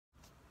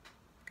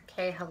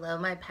Okay, hello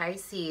my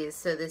Pisces.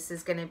 So this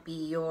is going to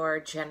be your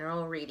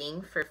general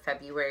reading for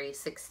February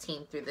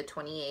 16th through the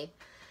 28th.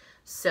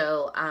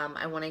 So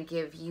I want to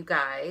give you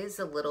guys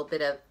a little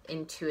bit of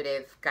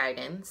intuitive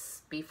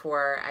guidance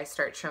before I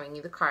start showing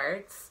you the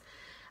cards.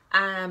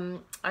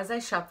 As I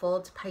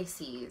shuffled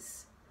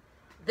Pisces,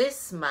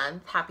 this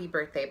month, happy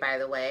birthday by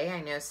the way. I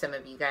know some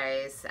of you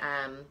guys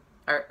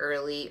are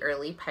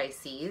early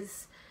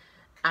Pisces.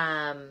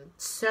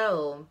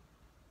 So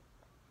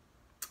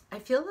I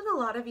feel that a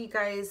lot of you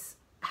guys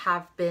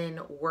have been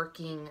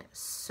working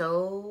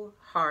so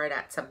hard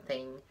at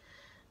something,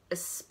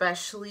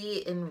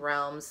 especially in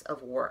realms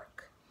of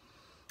work.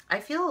 I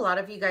feel a lot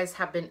of you guys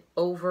have been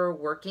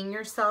overworking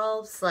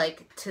yourselves,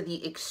 like to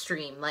the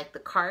extreme. Like the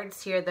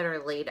cards here that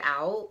are laid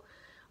out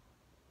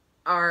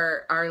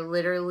are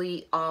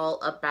literally all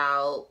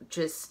about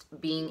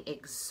just being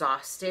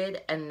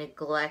exhausted and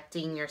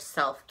neglecting your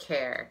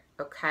self-care,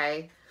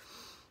 okay?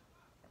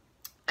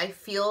 I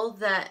feel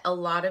that a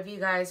lot of you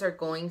guys are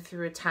going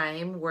through a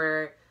time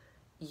where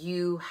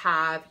you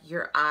have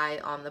your eye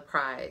on the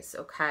prize,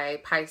 okay?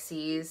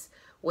 Pisces,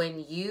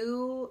 when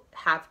you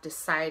have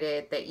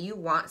decided that you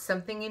want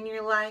something in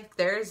your life,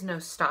 there is no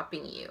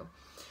stopping you.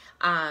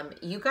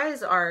 You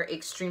guys are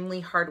extremely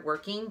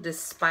hardworking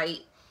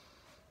despite,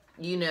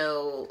 you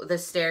know, the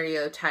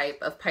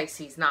stereotype of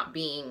Pisces not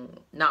being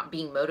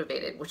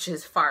motivated, which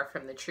is far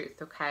from the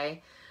truth,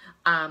 okay?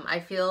 I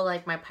feel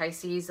like my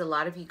Pisces, a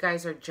lot of you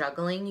guys are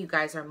juggling. You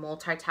guys are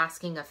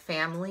multitasking a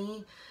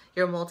family.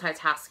 You're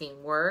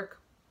multitasking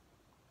work.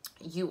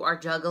 You are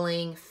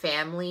juggling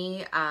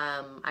family.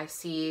 I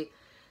see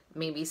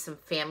maybe some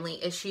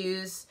family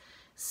issues,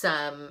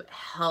 some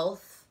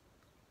health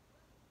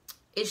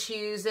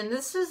issues. And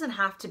this doesn't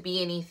have to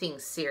be anything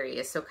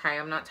serious, okay?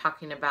 I'm not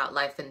talking about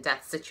life and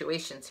death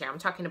situations here. I'm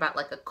talking about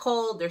like a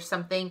cold or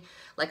something,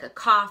 like a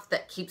cough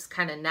that keeps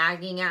kind of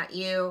nagging at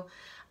you.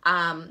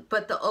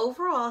 But the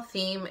overall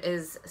theme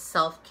is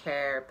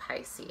self-care,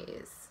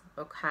 Pisces,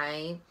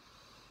 okay?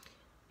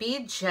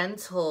 Be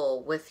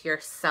gentle with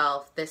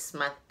yourself this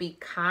month. Be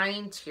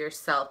kind to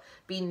yourself.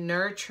 Be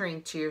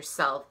nurturing to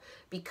yourself.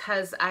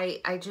 Because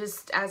I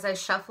just, as I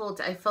shuffled,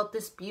 I felt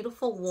this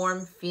beautiful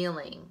warm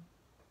feeling.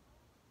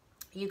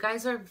 You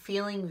guys are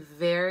feeling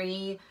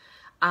very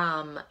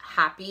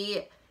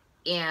happy,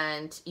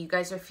 and you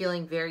guys are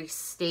feeling very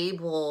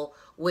stable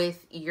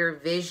with your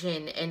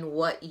vision and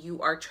what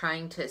you are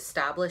trying to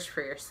establish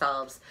for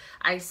yourselves.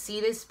 I see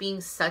this being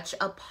such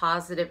a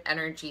positive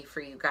energy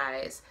for you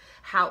guys.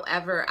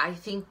 However, I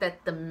think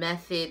that the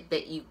method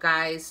that you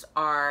guys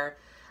are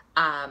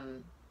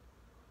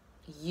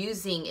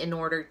using in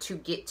order to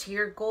get to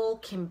your goal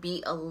can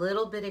be a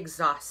little bit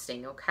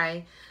exhausting,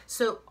 okay?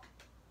 So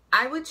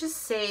I would just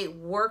say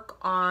work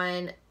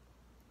on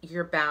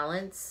your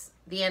balance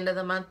the end of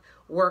the month.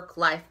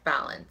 Work-life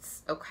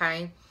balance,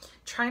 okay?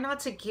 Try not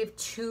to give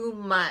too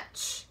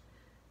much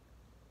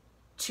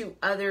to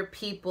other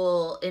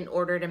people in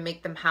order to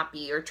make them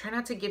happy, or try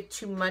not to give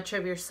too much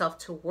of yourself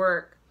to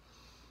work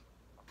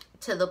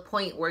to the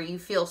point where you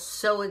feel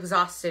so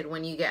exhausted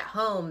when you get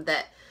home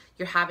that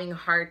you're having a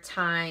hard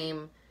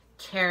time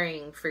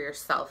caring for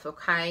yourself,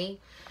 okay?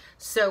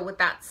 So with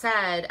that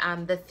said,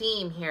 the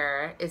theme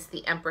here is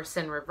the Empress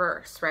in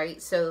reverse,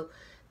 right? So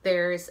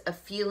there's a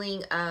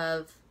feeling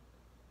of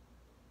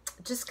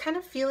just kind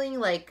of feeling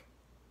like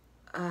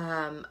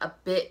a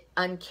bit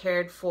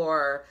uncared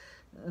for.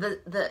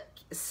 The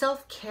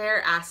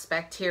self-care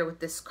aspect here with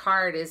this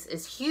card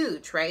is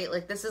huge, right?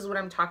 Like this is what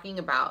I'm talking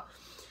about.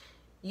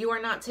 You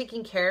are not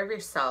taking care of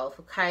yourself,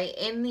 okay?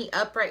 In the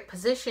upright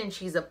position,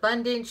 she's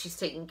abundant, she's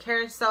taking care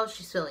of herself,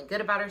 she's feeling good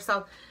about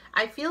herself.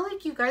 I feel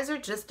like you guys are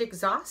just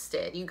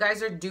exhausted. You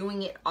guys are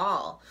doing it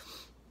all.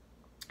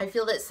 I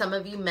feel that some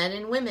of you men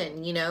and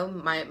women, you know,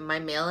 my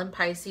male and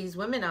Pisces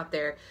women out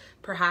there,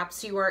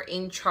 perhaps you are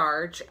in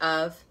charge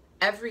of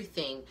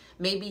everything.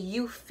 Maybe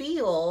you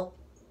feel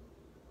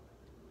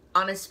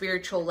on a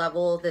spiritual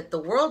level that the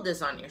world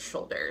is on your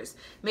shoulders.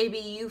 Maybe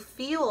you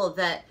feel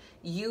that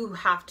you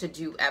have to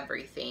do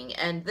everything,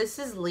 and this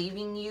is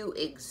leaving you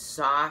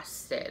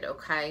exhausted,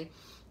 okay?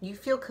 You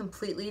feel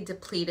completely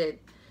depleted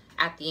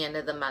at the end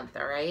of the month,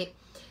 all right?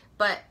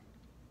 But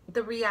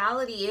the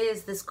reality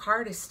is this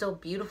card is still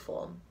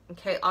beautiful,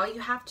 okay? All you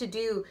have to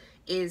do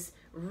is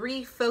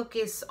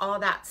refocus all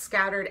that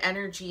scattered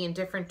energy in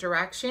different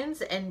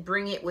directions and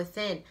bring it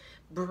within.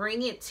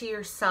 Bring it to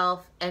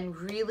yourself and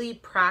really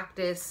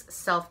practice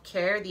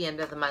self-care at the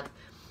end of the month.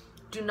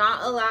 Do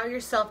not allow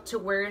yourself to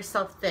wear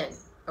yourself thin,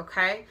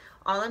 okay?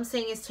 All I'm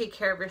saying is take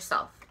care of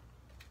yourself.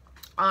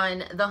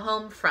 On the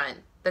home front,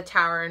 the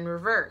Tower in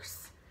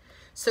reverse.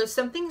 So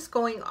something's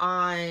going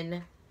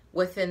on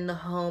within the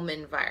home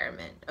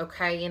environment,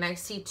 okay? And I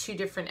see two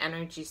different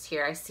energies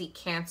here. I see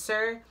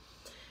Cancer,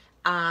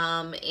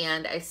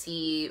 and I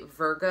see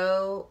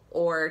Virgo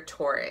or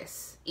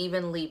Taurus,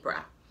 even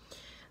Libra.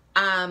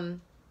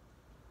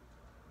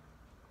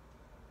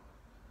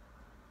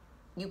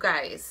 You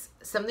guys,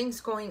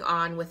 something's going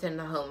on within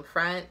the home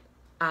front.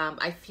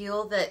 I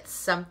feel that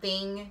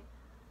something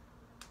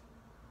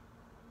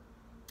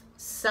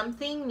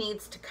something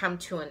needs to come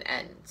to an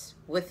end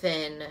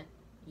within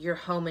your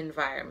home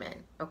environment,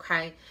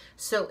 okay?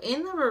 So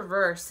in the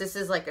reverse, this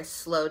is like a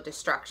slow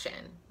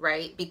destruction,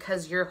 right?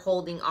 Because you're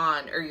holding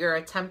on or you're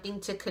attempting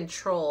to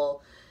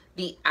control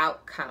the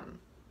outcome.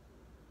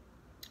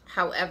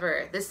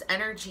 However, this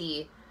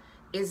energy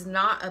is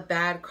not a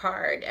bad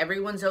card.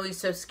 Everyone's always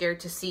so scared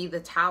to see the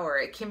Tower.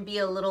 It can be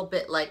a little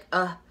bit like,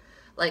 oh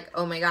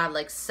my God,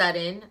 like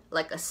sudden,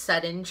 like a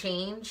sudden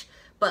change.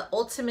 But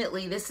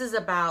ultimately, this is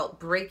about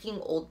breaking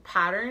old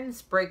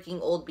patterns, breaking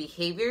old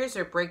behaviors,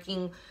 or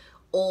breaking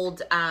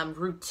old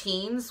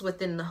routines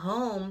within the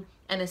home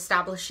and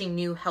establishing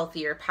new,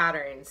 healthier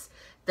patterns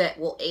that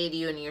will aid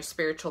you in your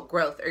spiritual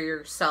growth or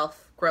your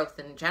self-growth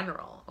in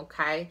general,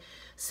 okay?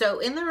 So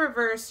in the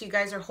reverse, you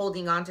guys are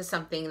holding on to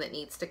something that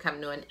needs to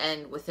come to an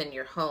end within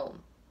your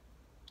home.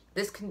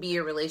 This can be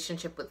your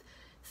relationship with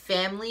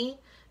family.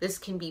 This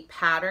can be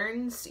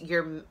patterns,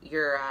 your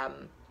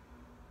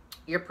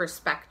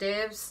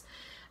perspectives,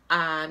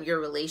 your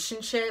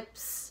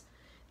relationships.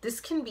 This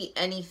can be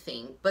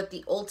anything, but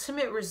the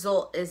ultimate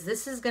result is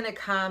this is going to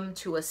come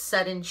to a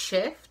sudden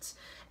shift,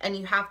 and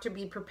you have to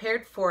be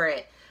prepared for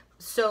it.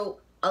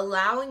 So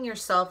allowing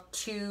yourself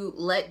to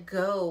let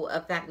go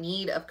of that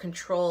need of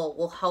control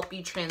will help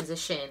you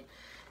transition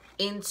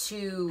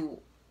into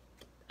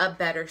a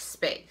better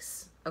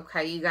space.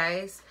 Okay, you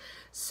guys?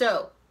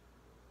 So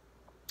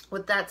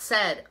with that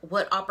said,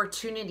 what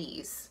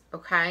opportunities,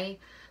 okay?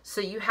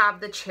 So you have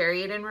the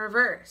Chariot in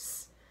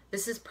reverse.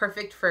 This is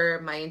perfect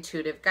for my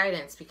intuitive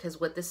guidance, because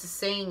what this is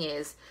saying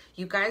is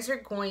you guys are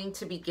going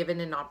to be given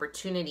an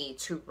opportunity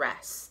to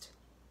rest,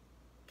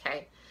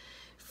 okay?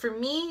 For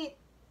me,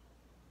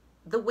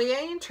 the way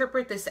I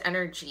interpret this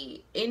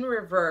energy in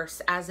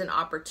reverse as an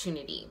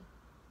opportunity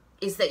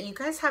is that you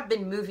guys have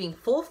been moving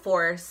full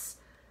force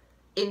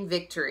in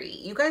victory.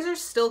 You guys are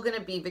still going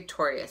to be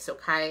victorious,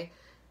 okay?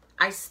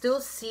 I still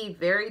see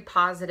very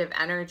positive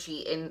energy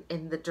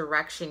in the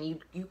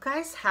direction. You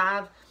guys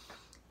have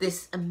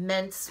this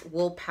immense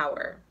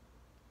willpower.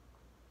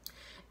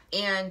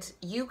 And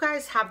you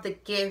guys have the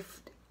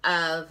gift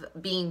of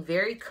being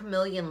very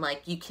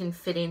chameleon-like. You can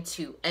fit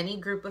into any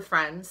group of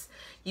friends.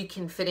 You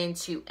can fit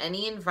into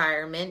any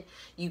environment.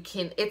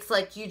 It's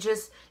like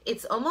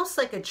it's almost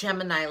like a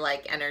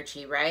Gemini-like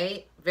energy,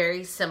 right?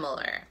 Very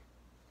similar.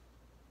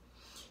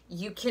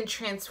 You can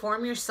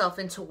transform yourself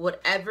into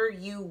whatever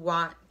you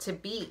want to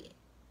be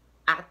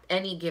at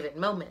any given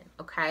moment,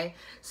 okay?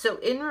 So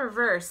in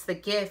reverse, the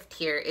gift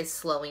here is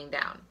slowing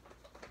down,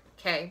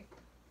 okay?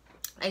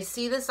 I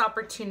see this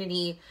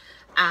opportunity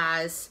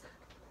as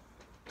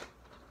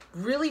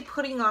really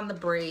putting on the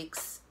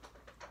brakes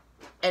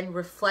and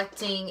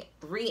reflecting,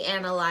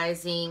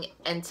 reanalyzing,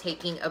 and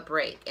taking a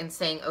break and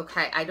saying,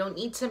 okay, I don't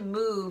need to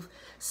move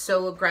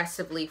so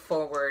aggressively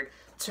forward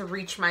to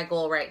reach my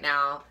goal right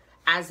now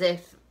as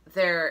if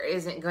there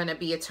isn't going to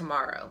be a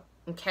tomorrow.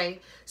 Okay,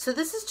 so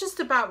this is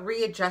just about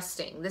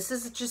readjusting. This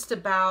is just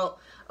about,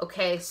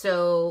 okay,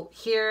 so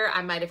here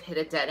I might have hit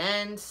a dead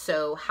end.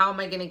 So how am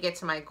I going to get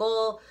to my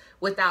goal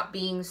without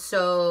being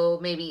so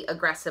maybe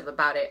aggressive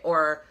about it,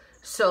 or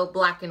so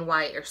black and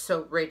white, or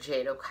so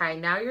rigid? Okay,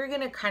 now you're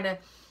going to kind of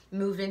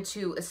move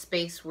into a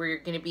space where you're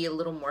going to be a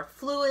little more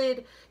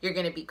fluid. You're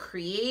going to be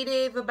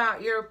creative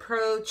about your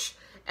approach,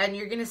 and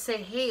you're going to say,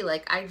 hey,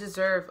 like, I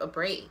deserve a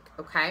break.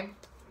 Okay,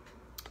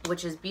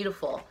 which is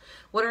beautiful.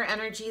 What are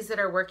energies that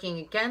are working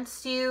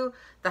against you?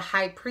 The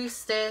High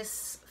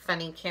Priestess.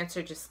 Funny,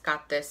 Cancer just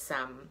got this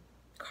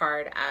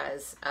card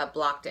as a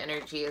blocked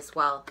energy as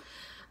well.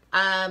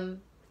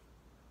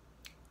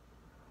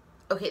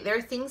 Okay, there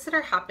are things that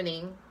are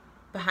happening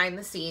behind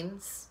the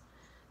scenes.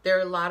 There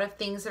are a lot of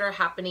things that are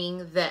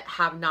happening that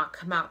have not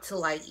come out to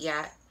light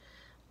yet.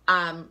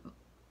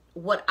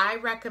 What I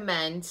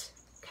recommend,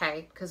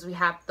 okay, because we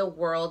have the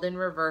World in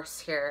reverse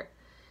here,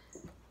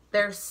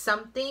 there's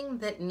something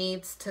that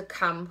needs to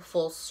come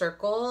full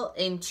circle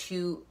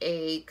into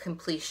a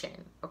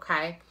completion,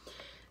 okay?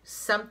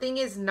 Something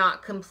is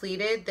not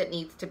completed that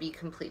needs to be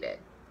completed.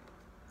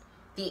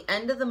 The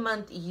end of the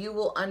month, you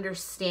will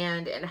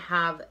understand and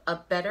have a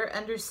better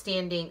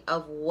understanding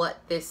of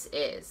what this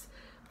is.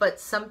 But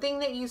something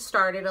that you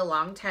started a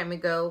long time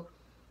ago,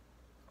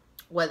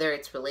 whether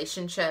it's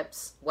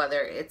relationships,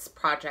 whether it's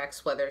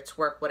projects, whether it's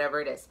work,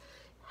 whatever it is,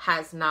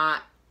 has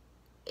not,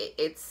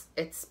 it's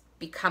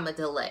become a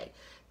delay.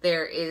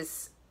 There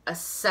is a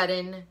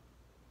sudden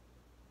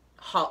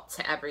halt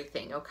to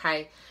everything,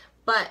 okay?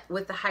 But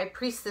with the High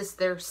Priestess,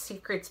 there are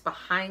secrets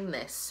behind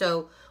this.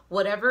 So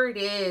whatever it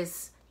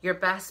is, your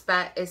best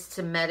bet is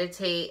to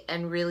meditate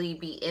and really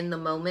be in the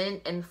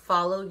moment and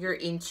follow your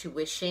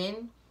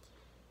intuition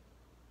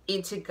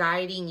into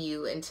guiding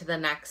you into the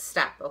next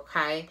step,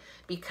 okay?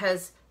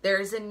 Because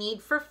there's a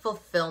need for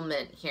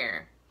fulfillment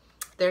here.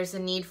 There's a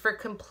need for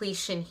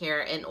completion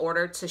here in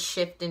order to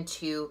shift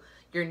into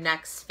your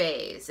next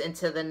phase,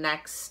 into the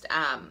next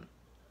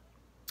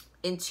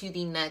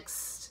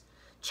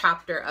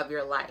chapter of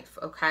your life,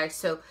 okay?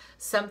 So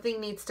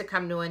something needs to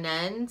come to an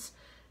end.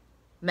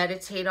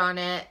 Meditate on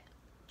it.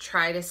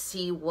 Try to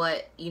see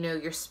what, you know,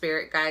 your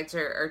spirit guides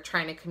are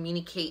trying to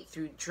communicate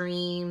through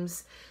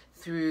dreams,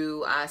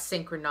 through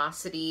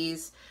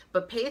synchronicities.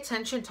 But pay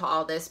attention to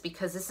all this,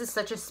 because this is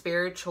such a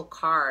spiritual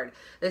card.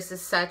 This is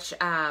such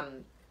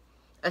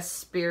a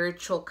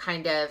spiritual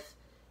kind of,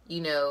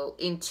 you know,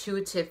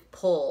 intuitive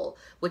pull,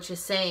 which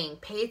is saying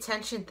pay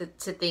attention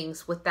to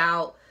things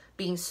without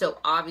being so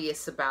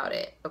obvious about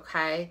it,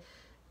 okay?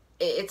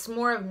 It's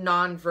more of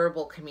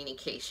nonverbal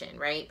communication,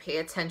 right? Pay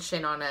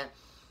attention on a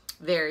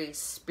very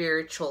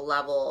spiritual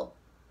level,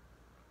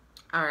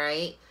 all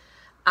right?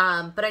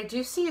 But I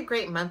do see a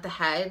great month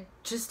ahead.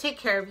 Just take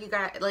care of you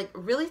guys, like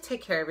really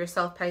take care of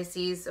yourself,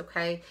 Pisces,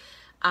 okay?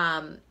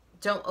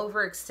 Don't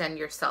overextend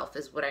yourself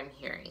is what I'm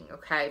hearing,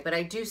 okay? But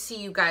I do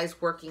see you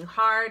guys working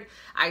hard.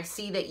 I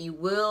see that you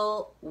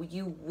will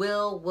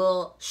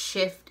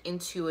shift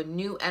into a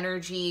new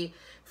energy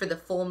for the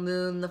full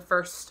moon, the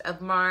 1st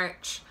of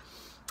March.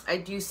 I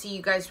do see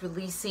you guys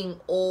releasing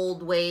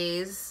old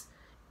ways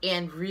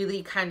and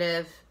really kind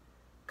of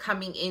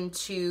coming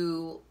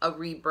into a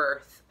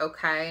rebirth,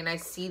 okay? And I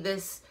see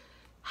this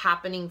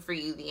happening for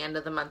you the end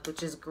of the month,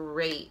 which is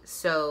great.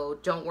 So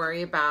don't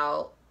worry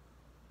about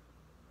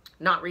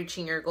not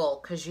reaching your goal,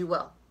 because you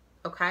will,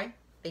 okay?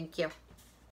 Thank you.